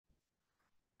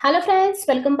Hello friends,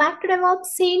 welcome back to DevOps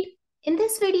Scene. In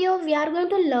this video, we are going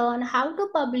to learn how to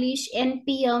publish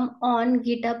NPM on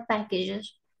GitHub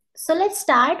packages. So let's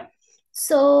start.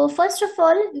 So first of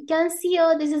all, you can see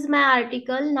here, this is my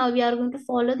article. Now we are going to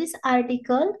follow this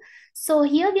article. So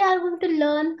here we are going to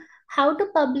learn how to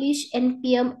publish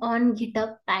NPM on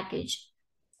GitHub package.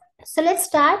 So let's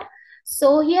start.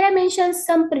 So here I mentioned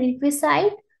some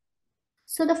prerequisite.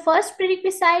 So the first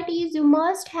prerequisite is you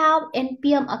must have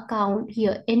NPM account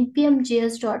here,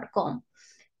 npmjs.com.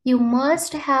 You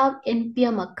must have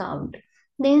NPM account.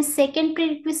 Then second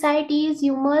prerequisite is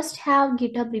you must have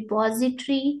GitHub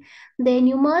repository. Then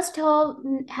you must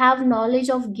have knowledge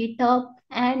of GitHub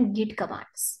and Git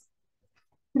commands.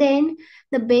 Then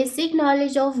the basic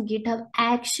knowledge of GitHub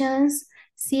Actions,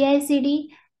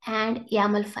 CI/CD, and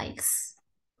YAML files.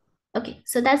 Okay,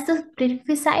 so that's the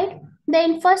prerequisite.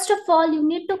 Then first of all, you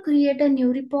need to create a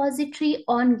new repository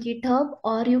on GitHub,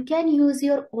 or you can use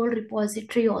your old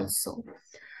repository also.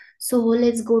 So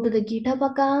let's go to the GitHub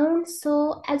account.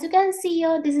 So as you can see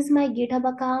here, this is my GitHub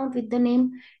account with the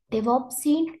name DevOps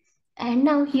Scene. And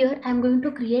now here I'm going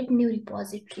to create new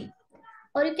repository.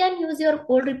 Or you can use your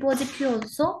old repository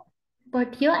also.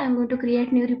 But here I'm going to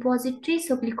create new repository.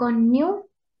 So click on new.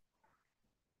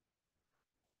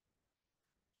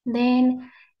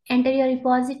 Then enter your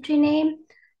repository name.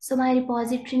 So my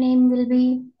repository name will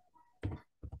be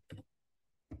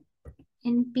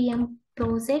npm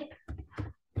project,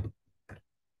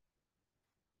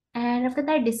 and after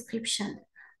that description.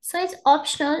 So it's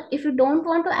optional. If you don't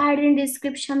want to add in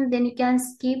description, then you can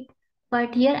skip.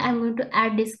 But here I'm going to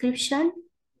add description.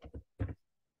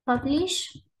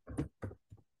 Publish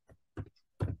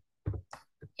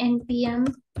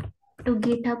npm to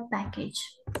GitHub package.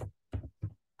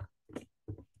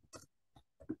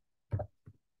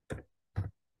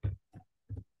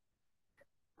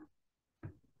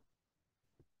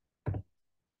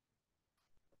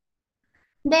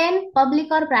 Then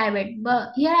public or private.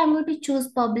 But here I'm going to choose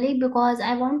public because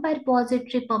I want my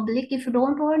repository public. If you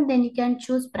don't want, then you can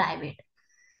choose private.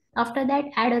 After that,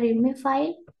 add a readme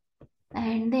file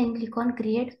and then click on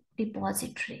create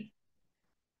repository.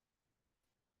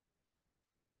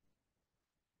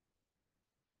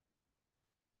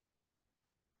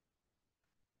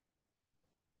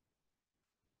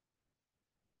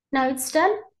 Now it's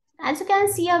done. As you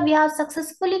can see here, we have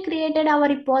successfully created our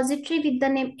repository with the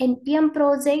name npm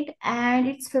project, and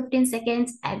it's 15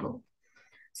 seconds ago.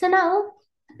 So now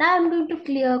I'm going to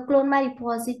clone my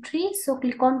repository. So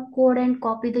click on code and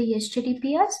copy the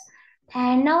HTTPS.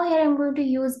 And now here I'm going to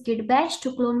use git bash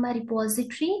to clone my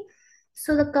repository.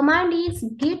 So the command is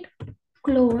git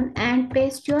clone and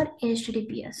paste your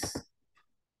HTTPS.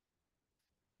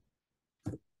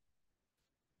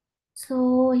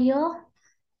 So here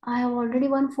I have already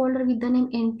one folder with the name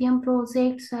npm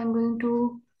project. So I'm going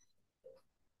to,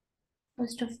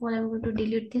 first of all, I'm going to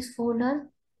delete this folder.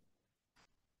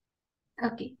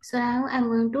 Okay, so now I'm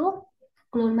going to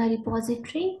clone my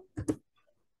repository.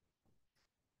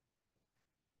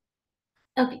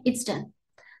 Okay, it's done.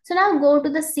 So now go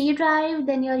to the C drive,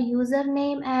 then your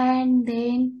username, and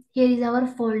then here is our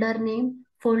folder with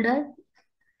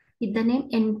the name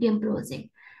npm project.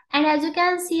 And as you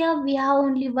can see here, we have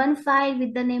only one file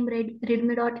with the name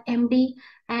readme.md,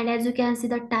 and as you can see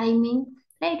the timing,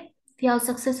 right? We have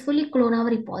successfully cloned our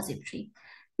repository.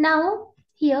 Now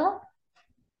here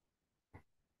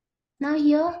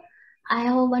I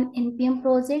have one npm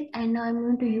project, and now I'm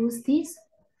going to use this.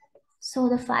 So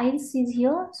the files is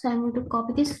here. So I'm going to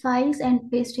copy these files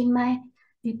and paste in my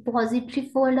repository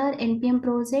folder npm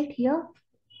project here.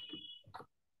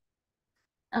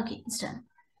 Okay, it's done.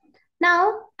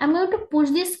 Now I'm going to push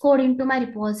this code into my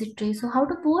repository. So how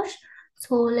to push?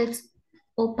 So let's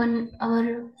open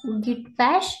our git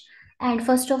bash, and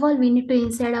first of all we need to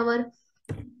insert our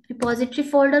repository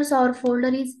folder. So our folder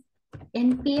is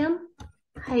npm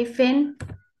hyphen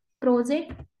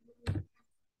project,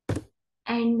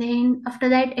 and then after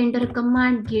that enter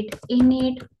command git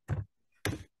init,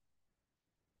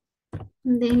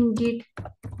 then git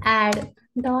add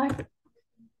dot,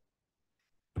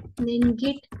 then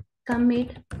git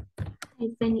commit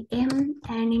hyphen m,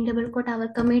 and in double quote our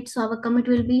commit. So our commit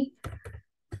will be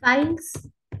files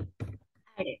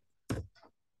added,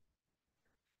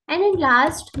 and in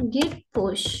last git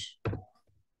push.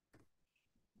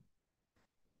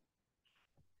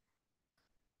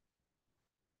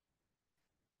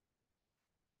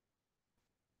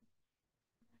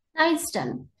 Now it's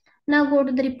done. Now go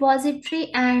to the repository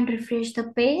and refresh the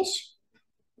page.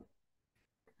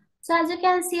 So as you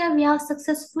can see, we have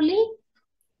successfully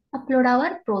upload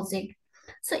our project.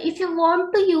 So if you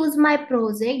want to use my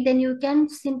project, then you can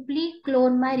simply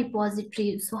clone my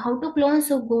repository. So how to clone?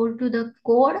 So go to the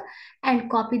code and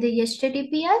copy the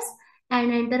HTTPS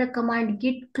and enter a command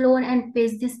git clone and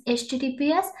paste this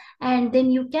HTTPS, and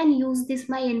then you can use this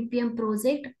my NPM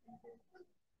project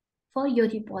for your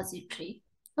repository.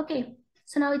 Okay,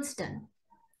 so now it's done.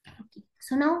 Okay,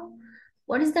 so now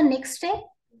what is the next step?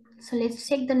 So let's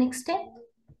check the next step.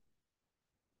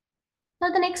 Now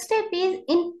the next step is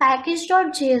in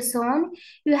package.json,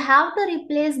 you have to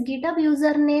replace GitHub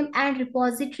username and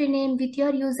repository name with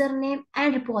your username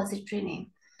and repository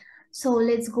name. So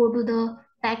let's go to the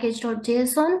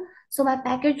package.json. So my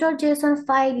package.json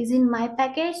file is in my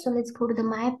package. So let's go to the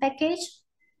my package.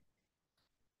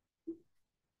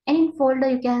 And in folder,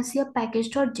 you can see a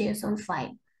package.json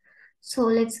file. So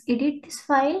let's edit this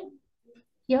file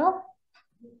here.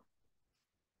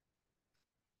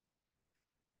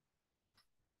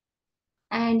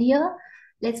 And here,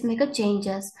 let's make a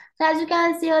changes. So as you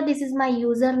can see here, this is my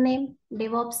username,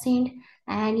 DevOps Saint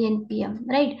and NPM,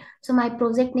 right? So my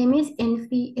project name is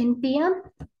NPM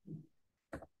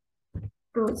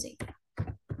project.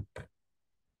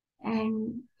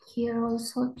 And here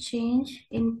also change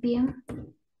NPM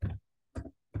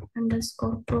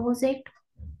underscore project.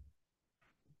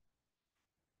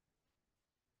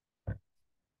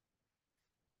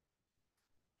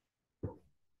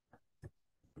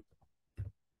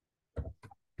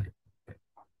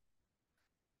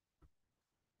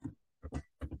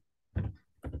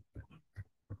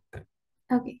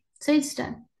 Okay, so it's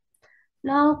done.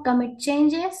 Now commit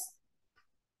changes.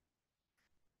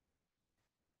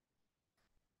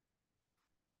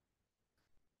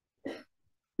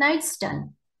 Now it's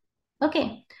done.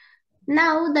 Okay,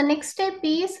 now the next step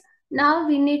is, now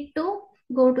we need to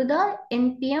go to the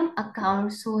NPM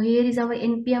account. So here is our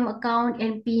NPM account,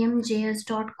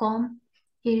 npmjs.com.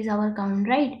 Here is our account,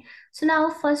 right? So now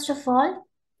first of all,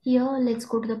 here let's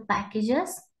go to the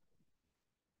packages.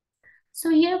 So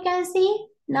here you can see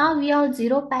now we have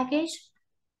zero package.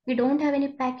 We don't have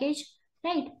any package,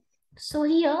 right? So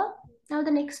here, now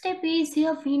the next step is,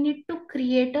 here we need to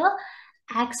create a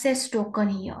access token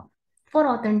here for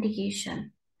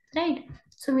authentication, right?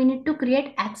 So we need to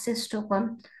create access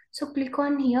token. So click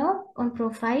on here on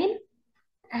profile,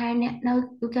 and now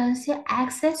you can see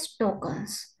access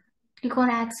tokens. Click on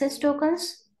access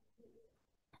tokens.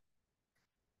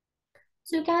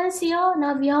 So you can see here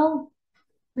now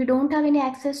we don't have any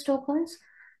access tokens.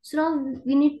 So now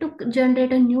we need to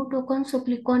generate a new token. So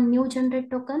click on new generate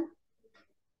token.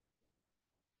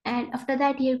 And after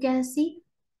that, you can see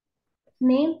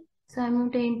name. So I'm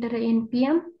going to enter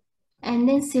NPM and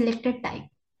then select a type.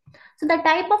 So the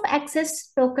type of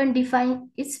access token defined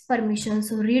is permission.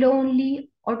 So read only,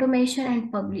 automation,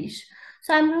 and publish.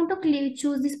 So I'm going to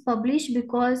choose this publish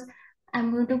because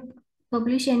I'm going to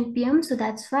publish NPM. So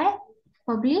that's why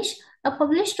publish. A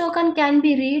publish token can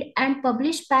be read and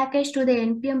publish package to the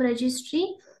NPM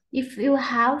registry if you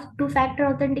have two-factor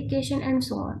authentication and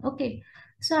so on. Okay.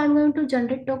 So I'm going to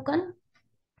generate token.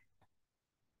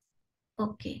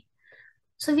 Okay.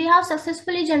 So we have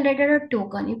successfully generated a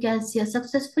token. You can see a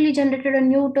successfully generated a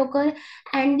new token,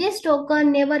 and this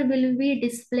token never will be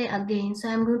displayed again. So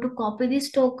I'm going to copy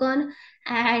this token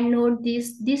and note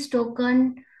this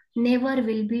token never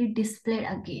will be displayed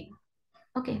again.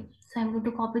 Okay, so I'm going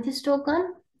to copy this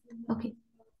token. Okay,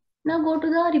 now go to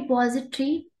the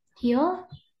repository here,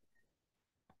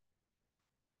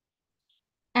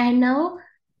 and now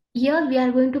here we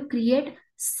are going to create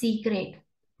secret,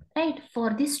 right,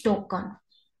 for this token.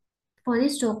 For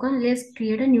this token, let's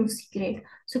create a new secret.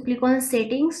 So click on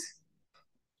settings,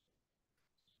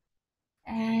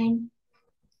 and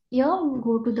here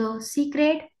go to the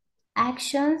secret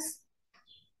actions.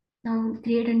 Now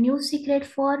create a new secret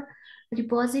for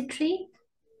repository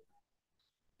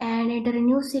and enter a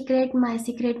new secret. My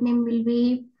secret name will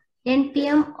be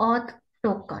npm auth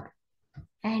token,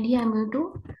 and here I'm going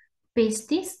to paste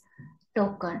this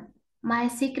token. My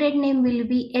secret name will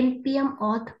be npm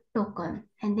auth token,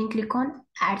 and then click on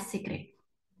add secret.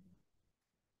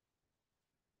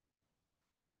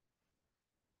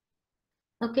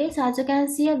 Okay, so as you can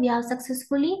see, we have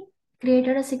successfully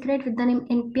created a secret with the name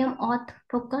npm auth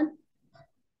token.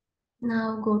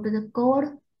 Now go to the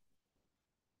code.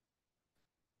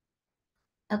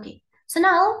 Okay, so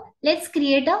now let's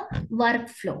create a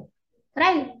workflow,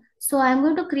 right? So I'm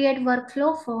going to create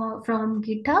workflow from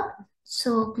GitHub.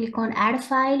 So click on add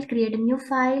file, create a new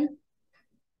file,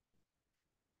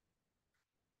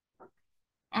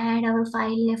 and our file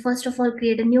name, first of all,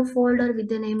 create a new folder with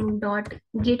the name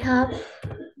 .github,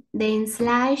 then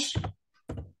slash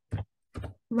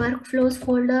workflows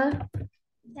folder,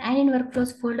 And in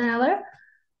workflows folder, our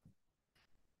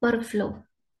workflow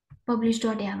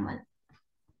publish.yaml.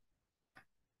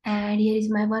 And here is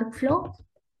my workflow.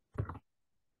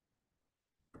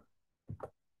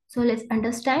 So let's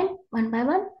understand one by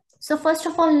one. So first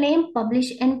of all, name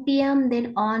publish npm,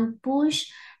 then on push,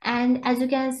 and as you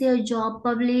can see, a job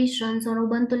publish runs on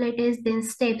Ubuntu latest, then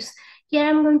steps. Here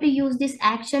I'm going to use this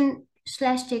action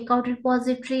slash checkout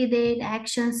repository, then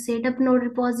action setup node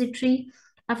repository.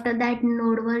 After that,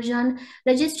 node version,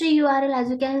 registry URL, as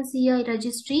you can see a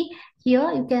registry.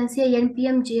 Here you can see a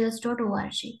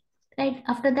npm.js.org. Right.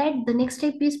 After that, the next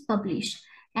step is publish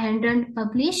and run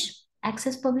publish,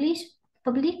 access public.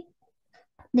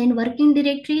 Then working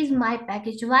directory is my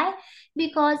package. Why?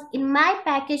 Because in my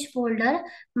package folder,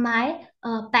 my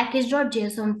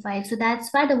package.json file. So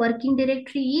that's why the working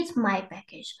directory is my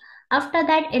package. After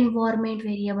that, environment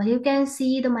variable. You can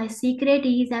see my secret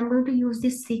is, I'm going to use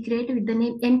this secret with the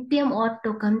name npm auth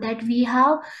token that we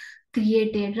have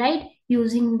created, right?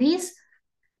 Using this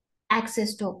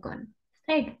access token,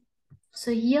 right?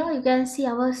 So here you can see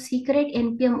our secret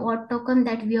npm auth token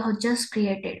that we have just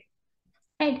created.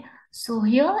 Right. So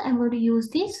here I'm going to use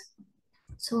this.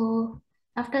 So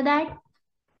after that,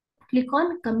 click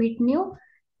on commit new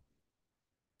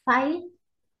file.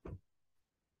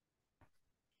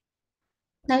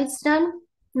 Now it's done.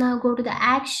 Now go to the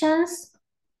actions.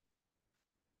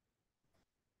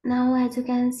 Now as you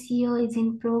can see here, it's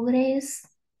in progress.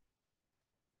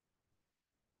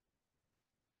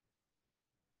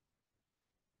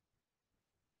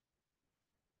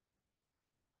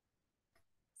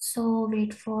 So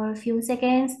wait for a few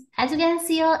seconds. As you can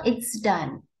see here, it's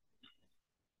done.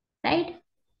 Right?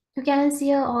 You can see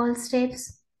here all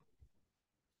steps.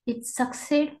 It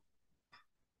succeed.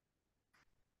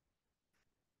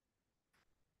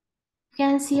 You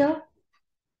can see here,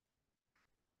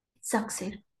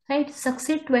 succeed. Right?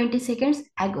 Succeed 20 seconds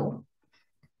ago.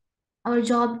 Our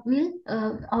job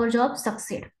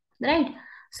succeed, right?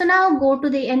 So now go to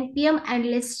the npm and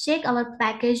let's check our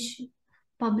package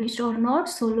published or not.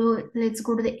 So let's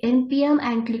go to the npm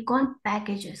and click on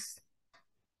packages,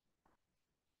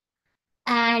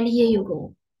 and here you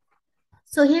go.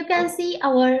 So here you can see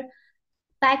our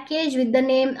package with the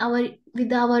name, our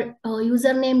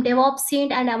username DevOps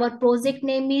Saint, and our project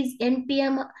name is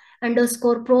npm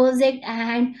underscore project,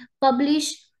 and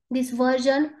publish this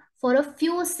version for a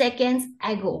few seconds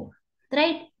ago,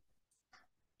 right?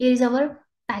 Here is our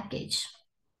package.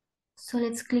 So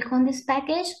let's click on this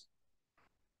package.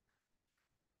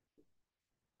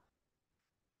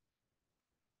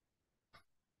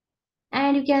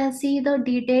 And you can see the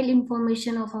detailed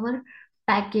information of our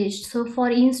package. So for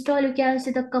install, you can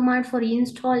see the command for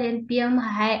install npm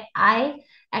I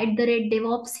at the rate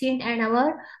DevOps hint and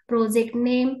our project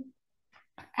name.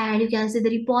 And you can see the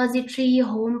repository,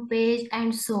 home page,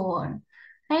 and so on.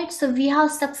 Right, so we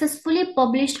have successfully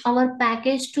published our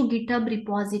package to GitHub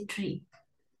repository.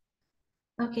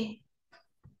 Okay.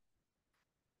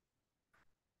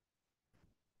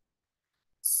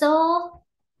 So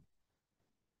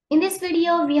in this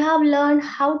video, we have learned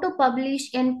how to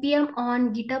publish NPM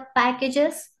on GitHub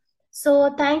packages.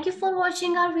 So thank you for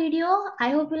watching our video. I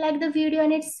hope you like the video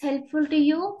and it's helpful to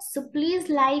you. So please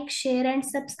like, share and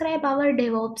subscribe our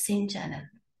DevOps in channel.